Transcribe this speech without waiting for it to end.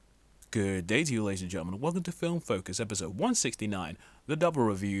Good day to you, ladies and gentlemen. Welcome to Film Focus, episode 169, the double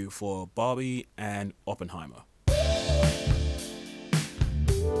review for Barbie and Oppenheimer.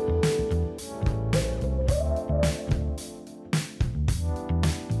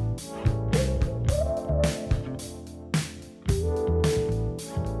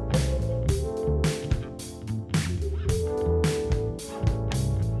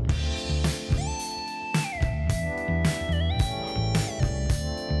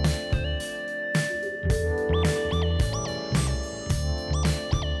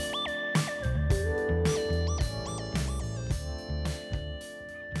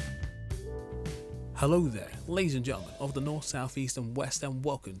 Hello there, ladies and gentlemen of the North, South, East and West, and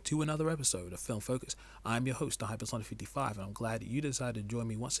welcome to another episode of Film Focus. I'm your host, the Hypersonic55, and I'm glad that you decided to join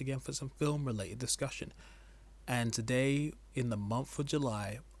me once again for some film-related discussion. And today, in the month of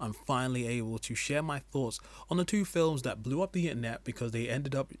July, I'm finally able to share my thoughts on the two films that blew up the internet because they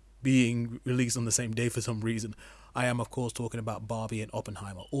ended up being released on the same day for some reason. I am, of course, talking about Barbie and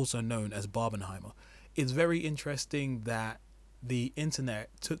Oppenheimer, also known as Barbenheimer. It's very interesting that the internet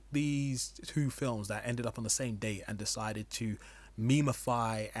took these two films that ended up on the same date and decided to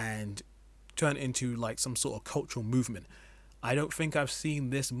memify and turn into like some sort of cultural movement. I don't think I've seen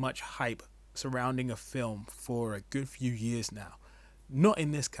this much hype surrounding a film for a good few years now. Not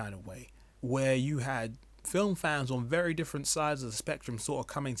in this kind of way, where you had film fans on very different sides of the spectrum sort of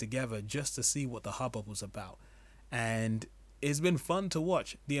coming together just to see what the hubbub was about. And it's been fun to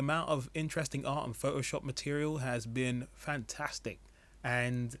watch. The amount of interesting art and Photoshop material has been fantastic.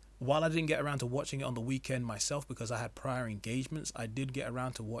 And while I didn't get around to watching it on the weekend myself because I had prior engagements, I did get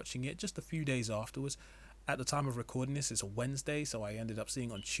around to watching it just a few days afterwards. At the time of recording this, it's a Wednesday, so I ended up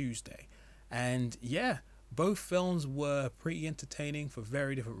seeing on Tuesday. And yeah, both films were pretty entertaining for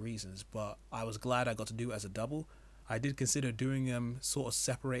very different reasons, but I was glad I got to do it as a double. I did consider doing them sort of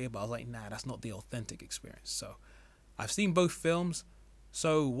separated, but I was like, nah, that's not the authentic experience. So I've seen both films,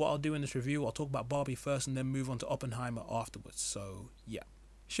 so what I'll do in this review, I'll talk about Barbie first and then move on to Oppenheimer afterwards. So yeah,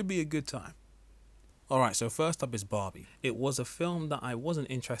 should be a good time. Alright, so first up is Barbie. It was a film that I wasn't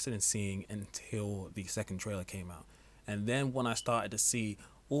interested in seeing until the second trailer came out. And then when I started to see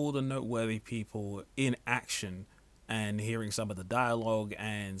all the noteworthy people in action and hearing some of the dialogue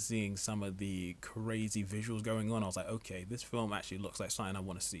and seeing some of the crazy visuals going on, I was like, okay, this film actually looks like something I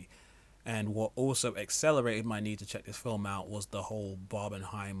want to see. And what also accelerated my need to check this film out was the whole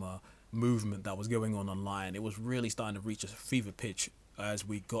Barbenheimer movement that was going on online. It was really starting to reach a fever pitch as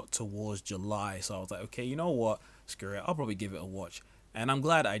we got towards July. So I was like, okay, you know what? Screw it. I'll probably give it a watch. And I'm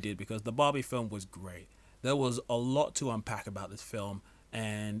glad I did because the Barbie film was great. There was a lot to unpack about this film.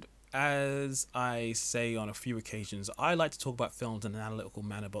 And as I say on a few occasions, I like to talk about films in an analytical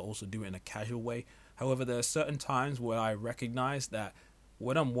manner, but also do it in a casual way. However, there are certain times where I recognize that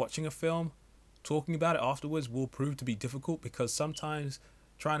when I'm watching a film, talking about it afterwards will prove to be difficult because sometimes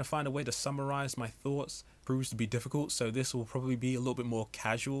trying to find a way to summarize my thoughts proves to be difficult. So this will probably be a little bit more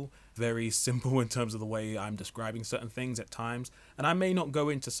casual, very simple in terms of the way I'm describing certain things at times. And I may not go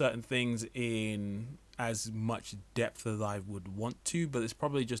into certain things in as much depth as I would want to, but it's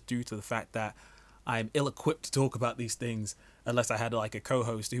probably just due to the fact that I'm ill-equipped to talk about these things unless I had like a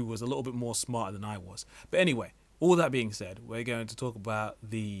co-host who was a little bit more smarter than I was. But anyway, all that being said, we're going to talk about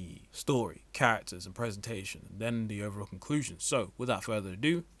the story, characters, and presentation, and then the overall conclusion. So, without further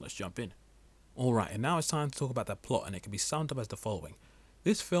ado, let's jump in. Alright, and now it's time to talk about that plot, and it can be summed up as the following.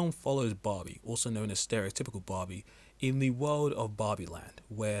 This film follows Barbie, also known as stereotypical Barbie, in the world of Barbie Land,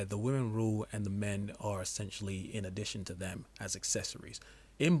 where the women rule and the men are essentially in addition to them as accessories.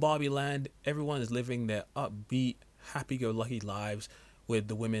 In Barbie Land, everyone is living their upbeat, happy-go-lucky lives, with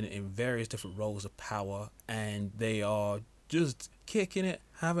the women in various different roles of power, and they are just kicking it,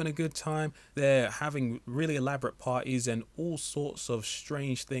 having a good time. They're having really elaborate parties and all sorts of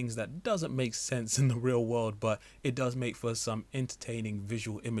strange things that doesn't make sense in the real world, but it does make for some entertaining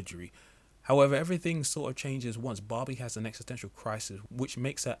visual imagery. However, everything sort of changes once Barbie has an existential crisis, which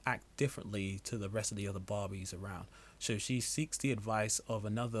makes her act differently to the rest of the other Barbies around. So she seeks the advice of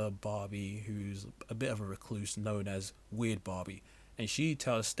another Barbie who's a bit of a recluse known as Weird Barbie. And she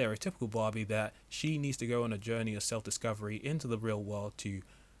tells stereotypical Barbie that she needs to go on a journey of self-discovery into the real world to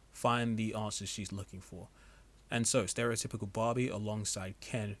find the answers she's looking for. And so stereotypical Barbie alongside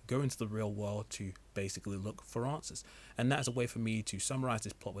Ken go into the real world to basically look for answers. And that's a way for me to summarize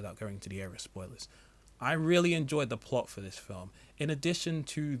this plot without going into the area of spoilers. I really enjoyed the plot for this film. In addition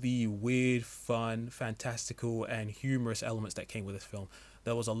to the weird, fun, fantastical, and humorous elements that came with this film,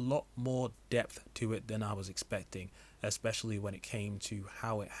 there was a lot more depth to it than I was expecting, especially when it came to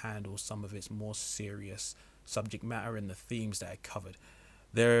how it handles some of its more serious subject matter and the themes that it covered.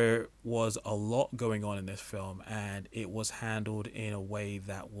 There was a lot going on in this film, and it was handled in a way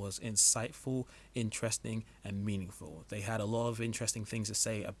that was insightful, interesting, and meaningful. They had a lot of interesting things to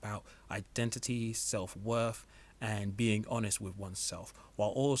say about identity, self worth, and being honest with oneself, while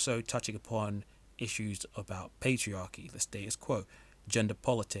also touching upon issues about patriarchy, the status quo, gender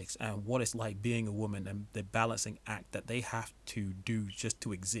politics, and what it's like being a woman and the balancing act that they have to do just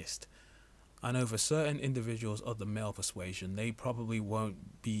to exist. I know for certain individuals of the male persuasion, they probably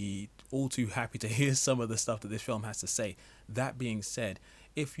won't be all too happy to hear some of the stuff that this film has to say. That being said,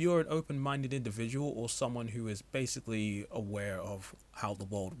 if you're an open minded individual or someone who is basically aware of how the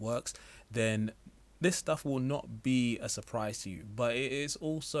world works, then this stuff will not be a surprise to you. But it is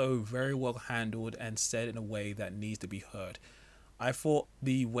also very well handled and said in a way that needs to be heard. I thought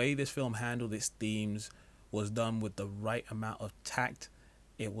the way this film handled its themes was done with the right amount of tact.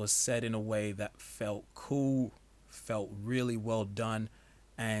 It was said in a way that felt cool, felt really well done,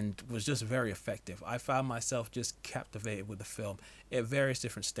 and was just very effective. I found myself just captivated with the film at various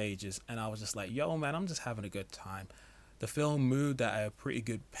different stages, and I was just like, yo, man, I'm just having a good time. The film moved at a pretty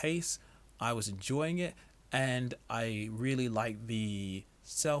good pace. I was enjoying it, and I really like the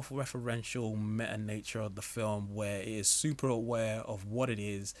self-referential meta nature of the film, where it is super aware of what it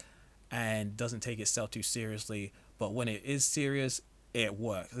is and doesn't take itself too seriously, but when it is serious, it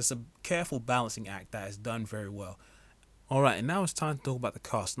works. It's a careful balancing act that is done very well. Alright, and now it's time to talk about the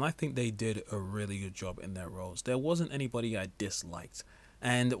cast, and I think they did a really good job in their roles. There wasn't anybody I disliked.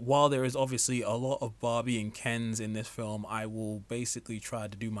 And while there is obviously a lot of Barbie and Kens in this film, I will basically try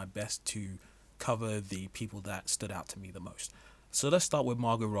to do my best to cover the people that stood out to me the most. So let's start with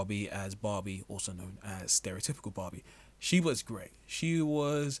Margot Robbie as Barbie, also known as stereotypical Barbie. She was great. She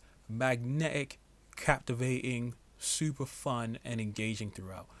was magnetic, captivating, super fun, and engaging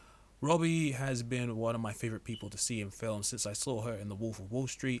throughout. Robbie has been one of my favorite people to see in films since I saw her in The Wolf of Wall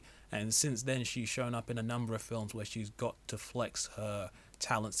Street, and since then she's shown up in a number of films where she's got to flex her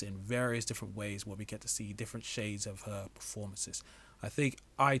talents in various different ways where we get to see different shades of her performances. I think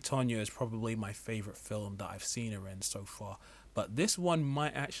I, Tonya is probably my favorite film that I've seen her in so far, but this one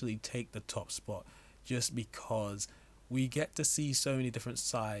might actually take the top spot just because we get to see so many different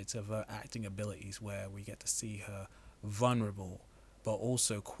sides of her acting abilities, where we get to see her vulnerable but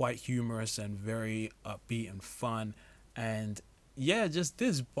also quite humorous and very upbeat and fun. And yeah, just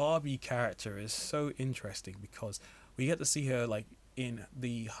this Barbie character is so interesting because we get to see her like in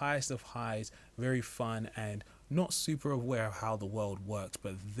the highest of highs, very fun and not super aware of how the world works,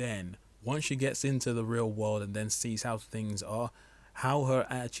 but then once she gets into the real world and then sees how things are, how her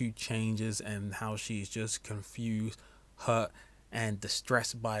attitude changes and how she's just confused, hurt, and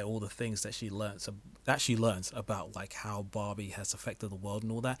distressed by all the things that she learns about like how Barbie has affected the world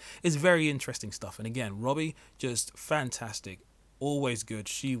and all that. It's very interesting stuff. And again, Robbie just fantastic, always good.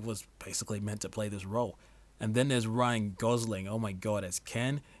 She was basically meant to play this role. And then there's Ryan Gosling. Oh my god, as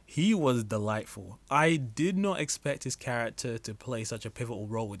Ken, he was delightful. I did not expect his character to play such a pivotal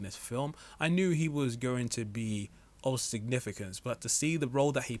role in this film. I knew he was going to be of significance, but to see the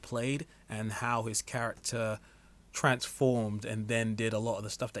role that he played and how his character transformed and then did a lot of the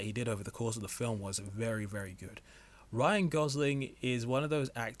stuff that he did over the course of the film was very, very good. Ryan Gosling is one of those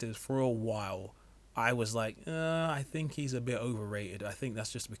actors for a while. I was like, I think he's a bit overrated. I think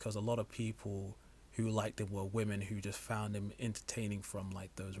that's just because a lot of people who liked him were women who just found him entertaining from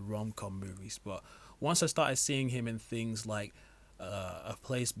like those rom-com movies. But once I started seeing him in things like A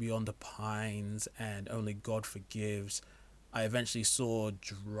Place Beyond the Pines and Only God Forgives, I eventually saw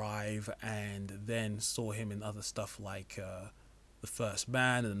Drive and then saw him in other stuff like The First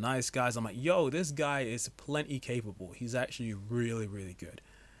Man and The Nice Guys. I'm like, yo, this guy is plenty capable. He's actually really, really good.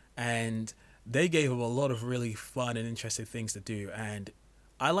 And they gave him a lot of really fun and interesting things to do. And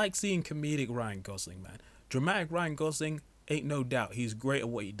I like seeing comedic Ryan Gosling, man. Dramatic Ryan Gosling, ain't no doubt. He's great at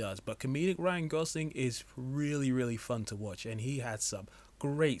what he does. But comedic Ryan Gosling is really, really fun to watch. And he had some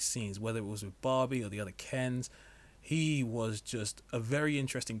great scenes, whether it was with Barbie or the other Kens. He was just a very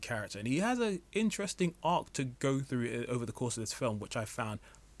interesting character, and he has an interesting arc to go through over the course of this film, which I found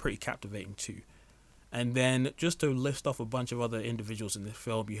pretty captivating too. And then just to list off a bunch of other individuals in this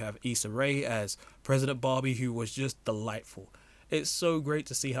film, you have Issa Rae as President Barbie, who was just delightful. It's so great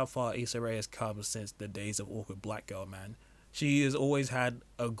to see how far Issa Rae has come since the days of Awkward Black Girl, man. She has always had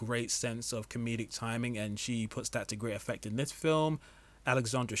a great sense of comedic timing, and she puts that to great effect in this film.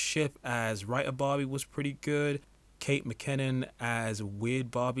 Alexandra Shipp as Writer Barbie was pretty good. Kate McKinnon as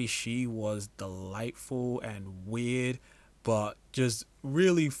Weird Barbie, she was delightful and weird, but just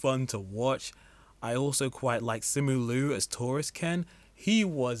really fun to watch. I also quite like Simu Liu as Taurus Ken. He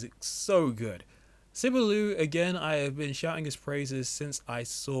was so good. Sibalu, again, I have been shouting his praises since I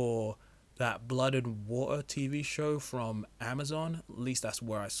saw that Blood and Water TV show from Amazon. At least that's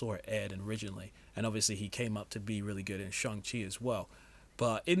where I saw it aired originally. And obviously, he came up to be really good in Shang-Chi as well.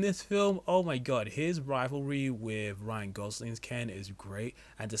 But in this film, oh my god, his rivalry with Ryan Gosling's Ken is great.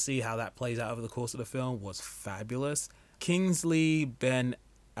 And to see how that plays out over the course of the film was fabulous. Kingsley Ben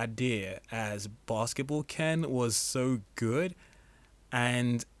Adir as Basketball Ken was so good.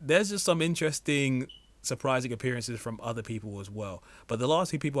 And there's just some interesting, surprising appearances from other people as well. But the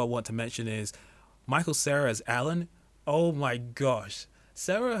last two people I want to mention is Michael Cera as Alan. Oh my gosh.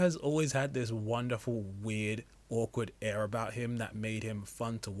 Cera has always had this wonderful, weird, awkward air about him that made him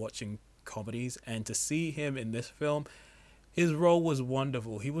fun to watch in comedies. And to see him in this film, his role was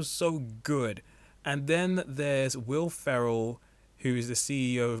wonderful. He was so good. And then there's Will Ferrell, who is the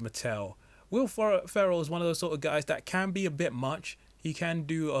CEO of Mattel. Will Ferrell is one of those sort of guys that can be a bit much. He can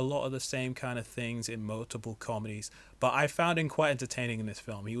do a lot of the same kind of things in multiple comedies, but I found him quite entertaining in this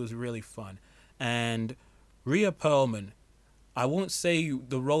film. He was really fun. And Rhea Perlman, I won't say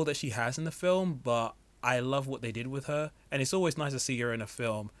the role that she has in the film, but I love what they did with her. And it's always nice to see her in a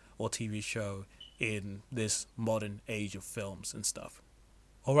film or TV show in this modern age of films and stuff.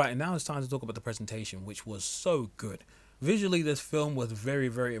 Alright, and now it's time to talk about the presentation, which was so good. Visually, this film was very,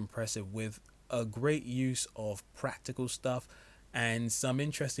 very impressive with a great use of practical stuff and some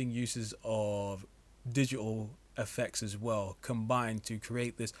interesting uses of digital effects as well, combined to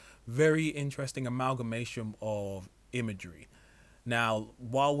create this very interesting amalgamation of imagery. Now,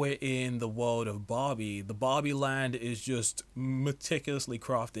 while we're in the world of Barbie, the Barbie land is just meticulously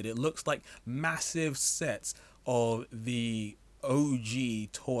crafted. It looks like massive sets of the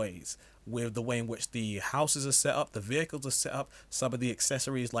OG toys, with the way in which the houses are set up, the vehicles are set up, some of the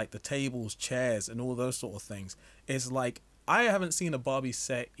accessories like the tables, chairs, and all those sort of things. It's like, I haven't seen a Barbie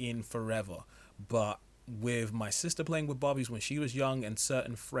set in forever, but with my sister playing with Barbies when she was young and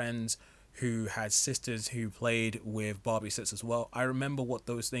certain friends who had sisters who played with Barbie sets as well, I remember what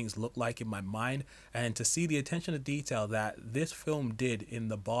those things looked like in my mind. And to see the attention to detail that this film did in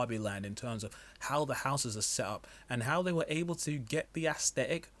the Barbie land in terms of how the houses are set up and how they were able to get the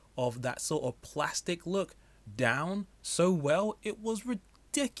aesthetic of that sort of plastic look down so well, it was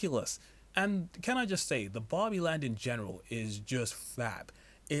ridiculous. And can I just say, the Barbie land in general is just fab.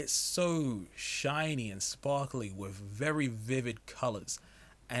 It's so shiny and sparkly with very vivid colors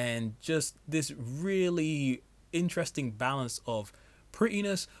and just this really interesting balance of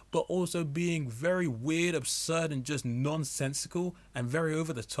prettiness but also being very weird, absurd, and just nonsensical and very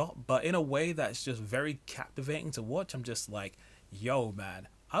over the top, but in a way that's just very captivating to watch. I'm just like, yo man,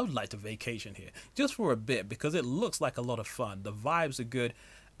 I would like to vacation here just for a bit because it looks like a lot of fun. The vibes are good,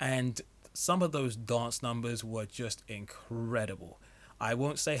 and some of those dance numbers were just incredible. I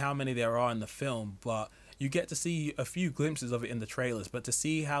won't say how many there are in the film, but you get to see a few glimpses of it in the trailers. But to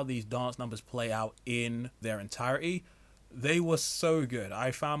see how these dance numbers play out in their entirety, they were so good.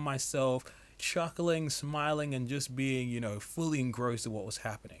 I found myself chuckling, smiling, and just being, fully engrossed in what was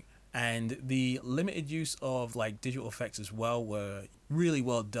happening. And the limited use of like digital effects as well were really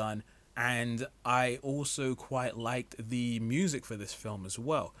well done. And I also quite liked the music for this film as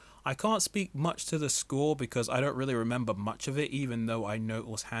well. I can't speak much to the score because I don't really remember much of it, even though I know it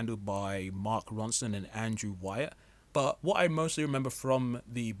was handled by Mark Ronson and Andrew Wyatt. But what I mostly remember from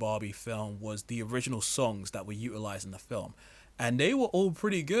the Barbie film was the original songs that were utilized in the film. And they were all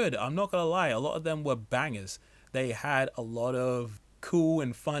pretty good. I'm not going to lie. A lot of them were bangers. They had a lot of cool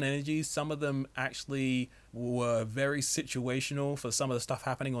and fun energy. Some of them actually were very situational for some of the stuff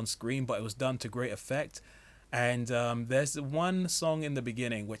happening on screen, but it was done to great effect. And there's one song in the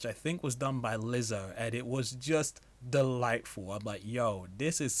beginning which I think was done by Lizzo, and it was just delightful. I'm like, yo,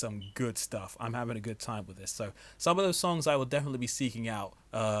 this is some good stuff. I'm having a good time with this. So some of those songs I will definitely be seeking out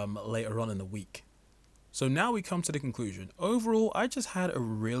later on in the week. So now we come to the conclusion. Overall, I just had a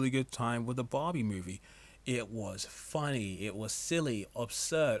really good time with the Barbie movie. It was funny, it was silly,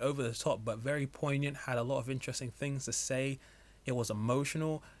 absurd, over the top, but very poignant, had a lot of interesting things to say. It was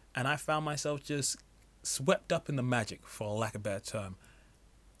emotional, and I found myself just swept up in the magic, for lack of a better term.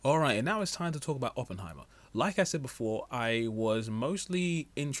 Alright, and now it's time to talk about Oppenheimer. Like I said before, I was mostly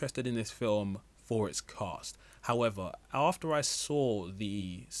interested in this film for its cast. However, after I saw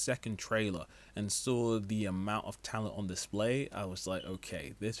the second trailer and saw the amount of talent on display, I was like,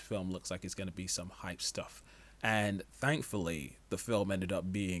 okay, this film looks like it's going to be some hype stuff. And thankfully, the film ended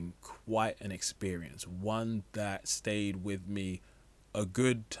up being quite an experience, one that stayed with me a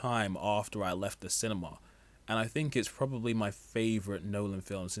good time after I left the cinema. And I think it's probably my favorite Nolan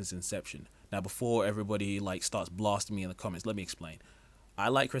film since Inception. Now, before everybody starts blasting me in the comments, let me explain. I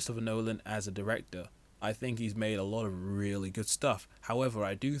like Christopher Nolan as a director. I think he's made a lot of really good stuff. However,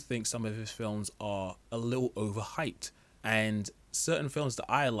 I do think some of his films are a little overhyped. And certain films that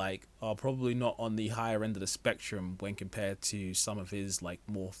I like are probably not on the higher end of the spectrum when compared to some of his like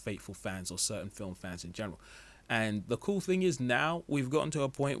more faithful fans or certain film fans in general. And the cool thing is now we've gotten to a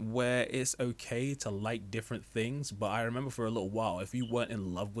point where it's okay to like different things. But I remember for a little while, if you weren't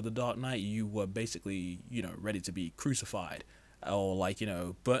in love with The Dark Knight, you were basically, ready to be crucified or like,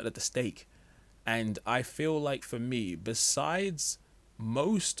 burnt at the stake. And I feel like for me, besides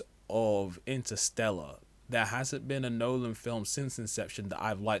most of Interstellar, there hasn't been a Nolan film since Inception that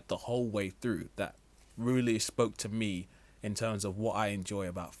I've liked the whole way through that really spoke to me in terms of what I enjoy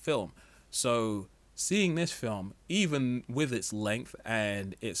about film. So seeing this film, even with its length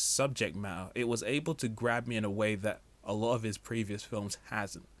and its subject matter, it was able to grab me in a way that a lot of his previous films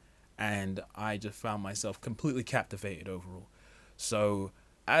hasn't. And I just found myself completely captivated overall. So,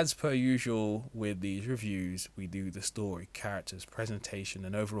 as per usual with these reviews, we do the story, characters, presentation,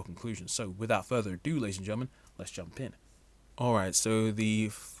 and overall conclusion. So, without further ado, ladies and gentlemen, let's jump in. Alright, so the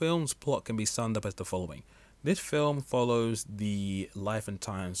film's plot can be summed up as the following. This film follows the life and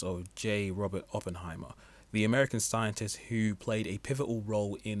times of J. Robert Oppenheimer, the American scientist who played a pivotal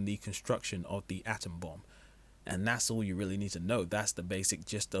role in the construction of the atom bomb. And that's all you really need to know. That's the basic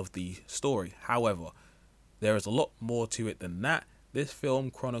gist of the story. However, there is a lot more to it than that. This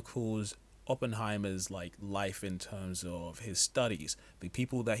film chronicles Oppenheimer's life in terms of his studies, the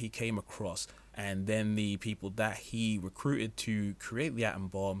people that he came across, and then the people that he recruited to create the atom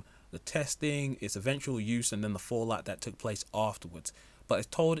bomb, the testing, its eventual use, and then the fallout that took place afterwards. But it's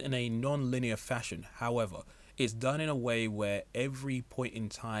told in a non-linear fashion. However, it's done in a way where every point in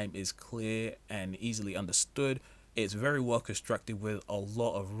time is clear and easily understood. It's very well constructed with a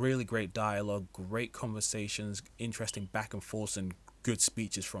lot of really great dialogue, great conversations, interesting back and forth, and good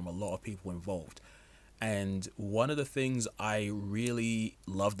speeches from a lot of people involved. And one of the things I really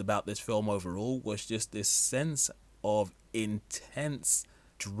loved about this film overall was just this sense of intense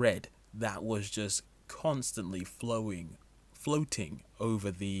dread that was just constantly floating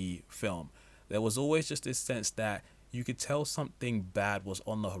over the film. There was always just this sense that you could tell something bad was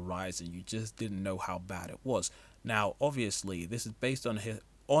on the horizon. You just didn't know how bad it was. Now, obviously, this is based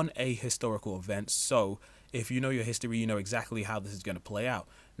on a historical event, so if you know your history, you know exactly how this is going to play out.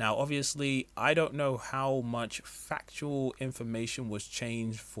 Now, obviously, I don't know how much factual information was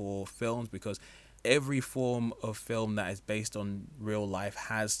changed for films because every form of film that is based on real life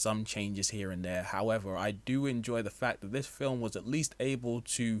has some changes here and there. However, I do enjoy the fact that this film was at least able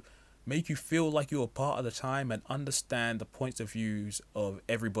to make you feel like you were part of the time and understand the points of views of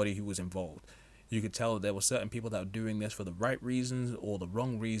everybody who was involved. You could tell there were certain people that were doing this for the right reasons or the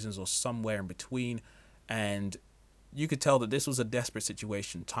wrong reasons or somewhere in between. And you could tell that this was a desperate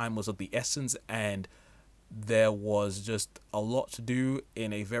situation. Time was of the essence and there was just a lot to do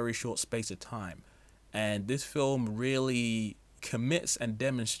in a very short space of time. And this film really commits and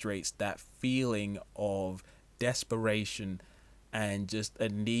demonstrates that feeling of desperation and just a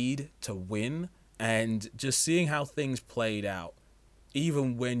need to win, and just seeing how things played out.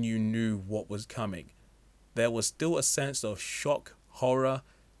 Even when you knew what was coming, there was still a sense of shock, horror,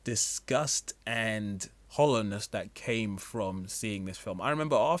 disgust, and hollowness that came from seeing this film. I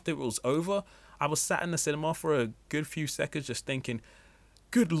remember after it was over, I was sat in the cinema for a good few seconds just thinking,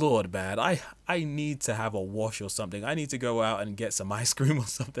 good Lord, man, I need to have a wash or something. I need to go out and get some ice cream or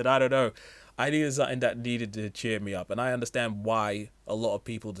something. I don't know. I needed something that needed to cheer me up. And I understand why a lot of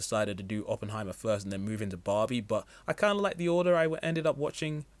people decided to do Oppenheimer first and then move into Barbie. But I kind of like the order I ended up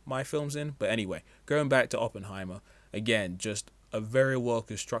watching my films in. But anyway, going back to Oppenheimer, again, just a very well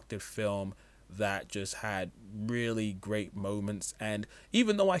constructed film that just had really great moments. And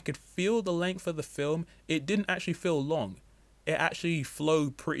even though I could feel the length of the film, it didn't actually feel long. It actually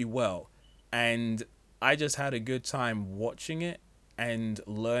flowed pretty well. And I just had a good time watching it and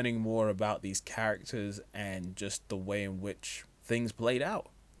learning more about these characters and just the way in which things played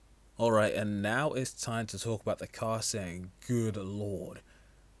out. Alright, and now it's time to talk about the cast, and good Lord,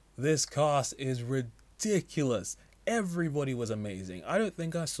 this cast is ridiculous. Everybody was amazing. I don't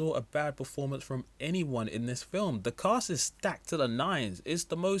think I saw a bad performance from anyone in this film. The cast is stacked to the nines. It's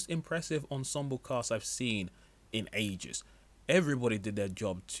the most impressive ensemble cast I've seen in ages. Everybody did their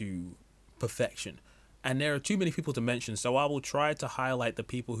job to perfection. And there are too many people to mention, so I will try to highlight the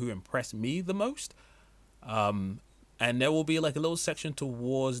people who impressed me the most. And there will be like a little section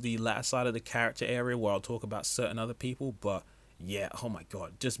towards the latter side of the character area where I'll talk about certain other people. But yeah, oh my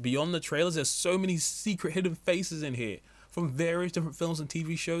god, just beyond the trailers, there's so many secret hidden faces in here from various different films and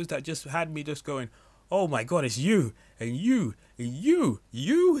TV shows that just had me just going, oh my god, it's you, and you.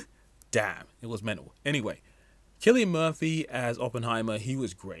 Damn, it was mental. Anyway, Cillian Murphy as Oppenheimer, he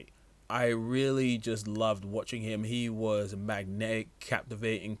was great. I really just loved watching him. He was magnetic,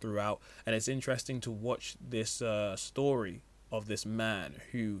 captivating throughout, and it's interesting to watch this story of this man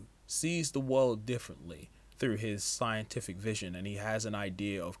who sees the world differently through his scientific vision, and he has an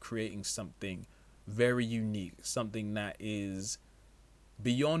idea of creating something very unique, something that is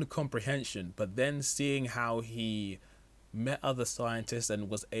beyond comprehension, but then seeing how he met other scientists and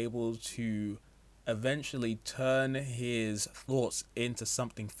was able to eventually turn his thoughts into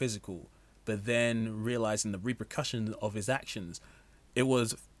something physical, but then realizing the repercussions of his actions. It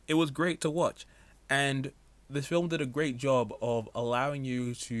was great to watch, and this film did a great job of allowing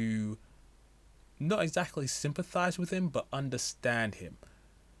you to not exactly sympathize with him, but understand him.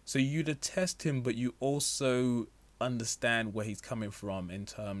 So you detest him, but you also understand where he's coming from in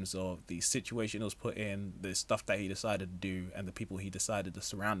terms of the situation he was put in, the stuff that he decided to do, and the people he decided to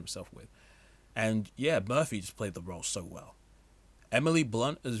surround himself with. And yeah, Murphy just played the role so well. Emily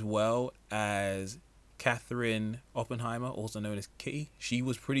Blunt as well as Catherine Oppenheimer, also known as Kitty, she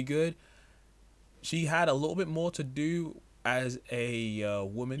was pretty good. She had a little bit more to do as a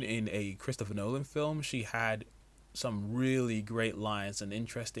woman in a Christopher Nolan film. She had some really great lines and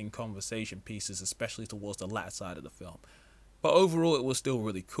interesting conversation pieces, especially towards the latter side of the film. But overall, it was still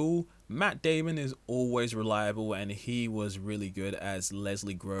really cool. Matt Damon is always reliable, and he was really good as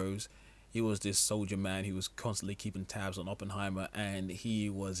Leslie Groves. He was this soldier man. He was constantly keeping tabs on Oppenheimer, and he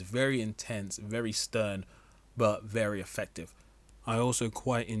was very intense, very stern, but very effective. I also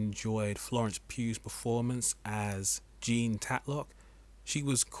quite enjoyed Florence Pugh's performance as Jean Tatlock. She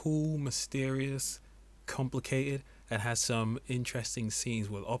was cool, mysterious, complicated, and had some interesting scenes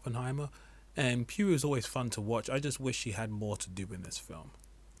with Oppenheimer. And Pugh is always fun to watch. I just wish she had more to do in this film.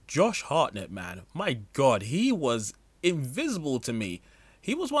 Josh Hartnett, man, my god, he was invisible to me.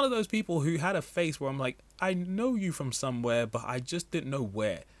 He was one of those people who had a face where I'm like, I know you from somewhere, but I just didn't know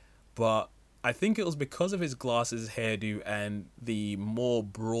where. But I think it was because of his glasses, hairdo, and the more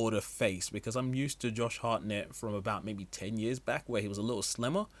broader face, because I'm used to Josh Hartnett from about maybe 10 years back where he was a little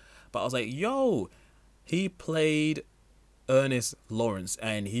slimmer. But I was like, yo, he played Ernest Lawrence,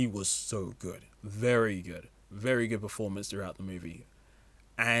 and he was so good. Very good. Very good performance throughout the movie.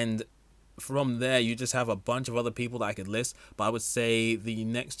 And from there, you just have a bunch of other people that I could list. But I would say the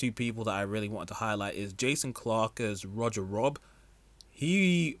next two people that I really wanted to highlight is Jason Clarke as Roger Robb.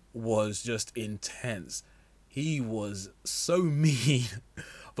 He was just intense. He was so mean,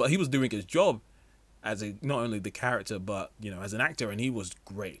 but he was doing his job as not only the character, but as an actor, and he was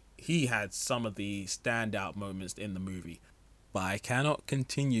great. He had some of the standout moments in the movie. But I cannot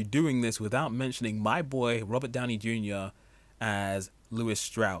continue doing this without mentioning my boy Robert Downey Jr. as Lewis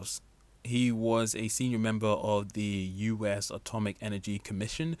Strauss. He was a senior member of the U.S. Atomic Energy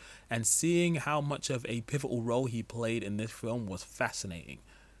Commission, and seeing how much of a pivotal role he played in this film was fascinating.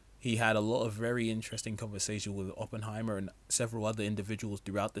 He had a lot of very interesting conversations with Oppenheimer and several other individuals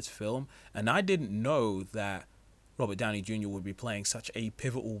throughout this film, and I didn't know that Robert Downey Jr. would be playing such a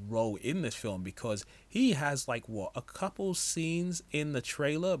pivotal role in this film, because he has a couple scenes in the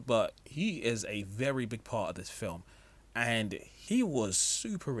trailer, but he is a very big part of this film. And he was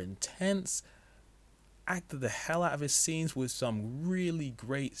super intense, acted the hell out of his scenes with some really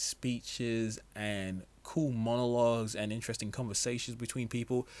great speeches and cool monologues and interesting conversations between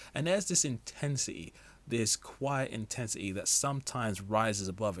people. And there's this intensity, this quiet intensity that sometimes rises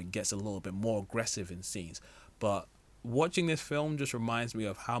above and gets a little bit more aggressive in scenes. But watching this film just reminds me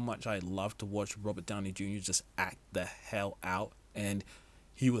of how much I love to watch Robert Downey Jr. just act the hell out, and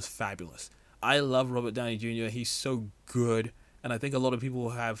he was fabulous. I love Robert Downey Jr. He's so good, and I think a lot of people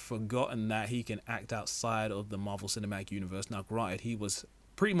have forgotten that he can act outside of the Marvel Cinematic Universe. Now, granted, he was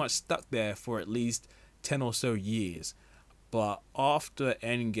pretty much stuck there for at least 10 or so years, but after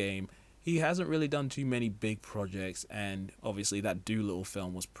Endgame, he hasn't really done too many big projects, and obviously that Doolittle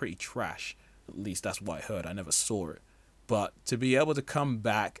film was pretty trash. At least that's what I heard. I never saw it. But to be able to come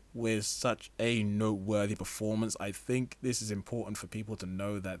back with such a noteworthy performance, I think this is important for people to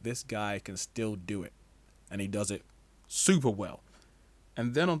know that this guy can still do it. And he does it super well.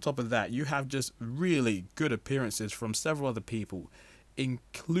 And then on top of that, you have just really good appearances from several other people,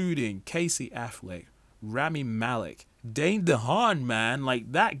 including Casey Affleck, Rami Malek, Dane DeHaan, man.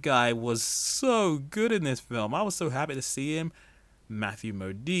 Like, that guy was so good in this film. I was so happy to see him. Matthew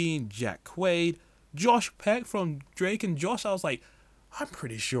Modine, Jack Quaid, Josh Peck from Drake and Josh. I was like, I'm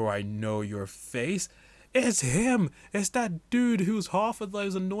pretty sure I know your face. It's him. It's that dude who's half of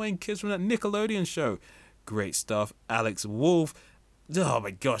those annoying kids from that Nickelodeon show. Great stuff. Alex Wolff. Oh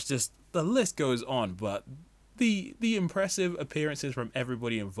my gosh, just the list goes on. But the impressive appearances from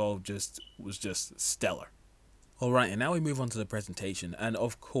everybody involved was just stellar. Alright, and now we move on to the presentation, and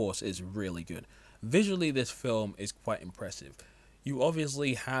of course it's really good. Visually, this film is quite impressive. You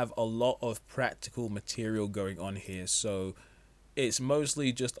obviously have a lot of practical material going on here, so it's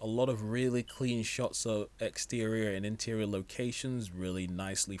mostly just a lot of really clean shots of exterior and interior locations, really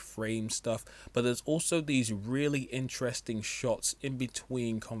nicely framed stuff. But there's also these really interesting shots in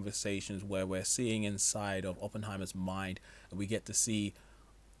between conversations where we're seeing inside of Oppenheimer's mind, and we get to see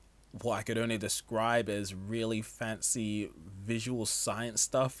what I could only describe as really fancy visual science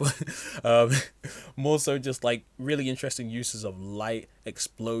stuff. um, More so just like really interesting uses of light,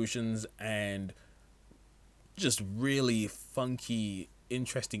 explosions, and just really funky,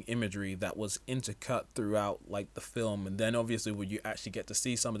 interesting imagery that was intercut throughout like the film. And then obviously when you actually get to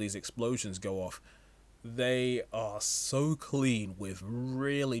see some of these explosions go off, they are so clean with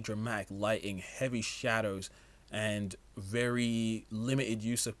really dramatic lighting, heavy shadows, and very limited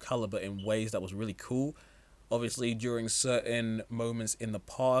use of color, but in ways that was really cool. Obviously, during certain moments in the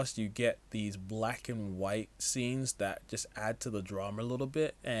past, you get these black and white scenes that just add to the drama a little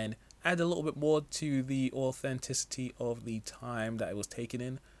bit and add a little bit more to the authenticity of the time that it was taken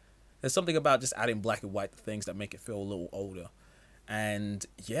in. There's something about just adding black and white to things that make it feel a little older. And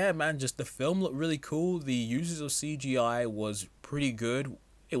yeah, man, just the film looked really cool. The uses of CGI was pretty good.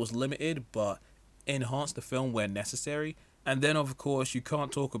 It was limited, but enhanced the film where necessary. And then, of course, you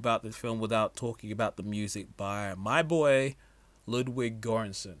can't talk about the film without talking about the music by my boy, Ludwig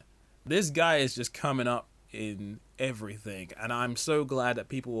Göransson. This guy is just coming up in everything, and I'm so glad that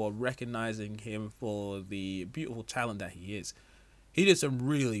people are recognizing him for the beautiful talent that he is. He did some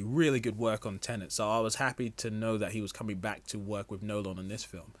really, really good work on Tenet, so I was happy to know that he was coming back to work with Nolan on this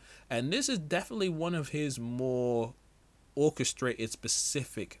film. And this is definitely one of his more orchestrated,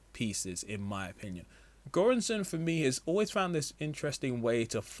 specific pieces, in my opinion. Göransson, for me, has always found this interesting way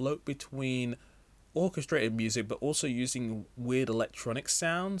to float between orchestrated music, but also using weird electronic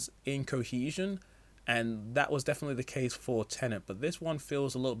sounds in cohesion. And that was definitely the case for Tenet, but this one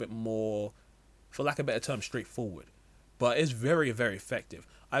feels a little bit more, for lack of a better term, straightforward. But it's very, very effective.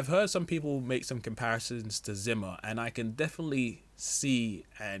 I've heard some people make some comparisons to Zimmer, and I can definitely see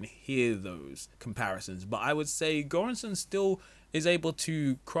and hear those comparisons. But I would say Göransson still is able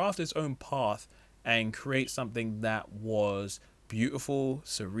to craft his own path and create something that was beautiful,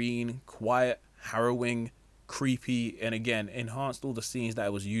 serene, quiet, harrowing, creepy, and again, enhanced all the scenes that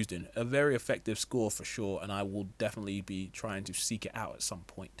it was used in. A very effective score for sure, and I will definitely be trying to seek it out at some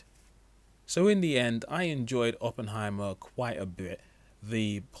point. So in the end, I enjoyed Oppenheimer quite a bit.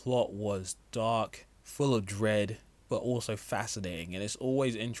 The plot was dark, full of dread, but also fascinating. And it's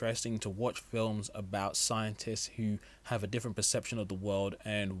always interesting to watch films about scientists who have a different perception of the world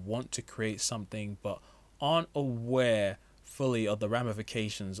and want to create something but aren't aware fully of the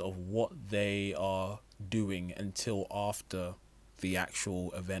ramifications of what they are doing until after the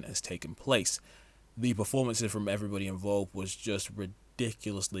actual event has taken place. The performances from everybody involved was just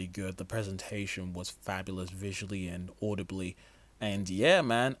ridiculously good. The presentation was fabulous visually and audibly. And yeah,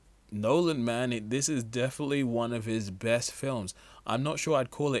 man, Nolan, man, this is definitely one of his best films. I'm not sure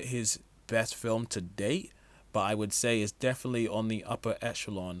I'd call it his best film to date, but I would say it's definitely on the upper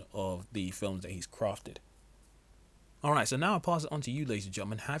echelon of the films that he's crafted. Alright, so now I'll pass it on to you, ladies and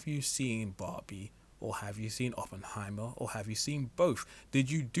gentlemen. Have you seen Barbie? Or have you seen Oppenheimer? Or have you seen both?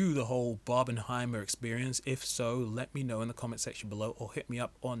 Did you do the whole Barbenheimer experience? If so, let me know in the comment section below, or hit me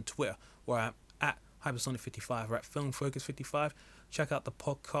up on Twitter, where I'm at Hypersonic55 or at FilmFocus55. Check out the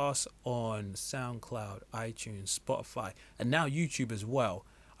podcast on SoundCloud, iTunes, Spotify, and now YouTube as well.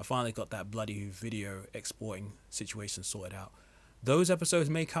 I finally got that bloody video exporting situation sorted out. Those episodes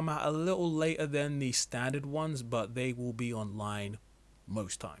may come out a little later than the standard ones, but they will be online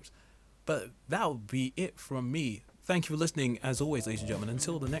most times. But that'll be it from me. Thank you for listening, as always, ladies and gentlemen.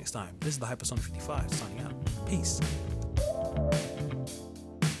 Until the next time, this is the Hypersonic 55 signing out. Peace.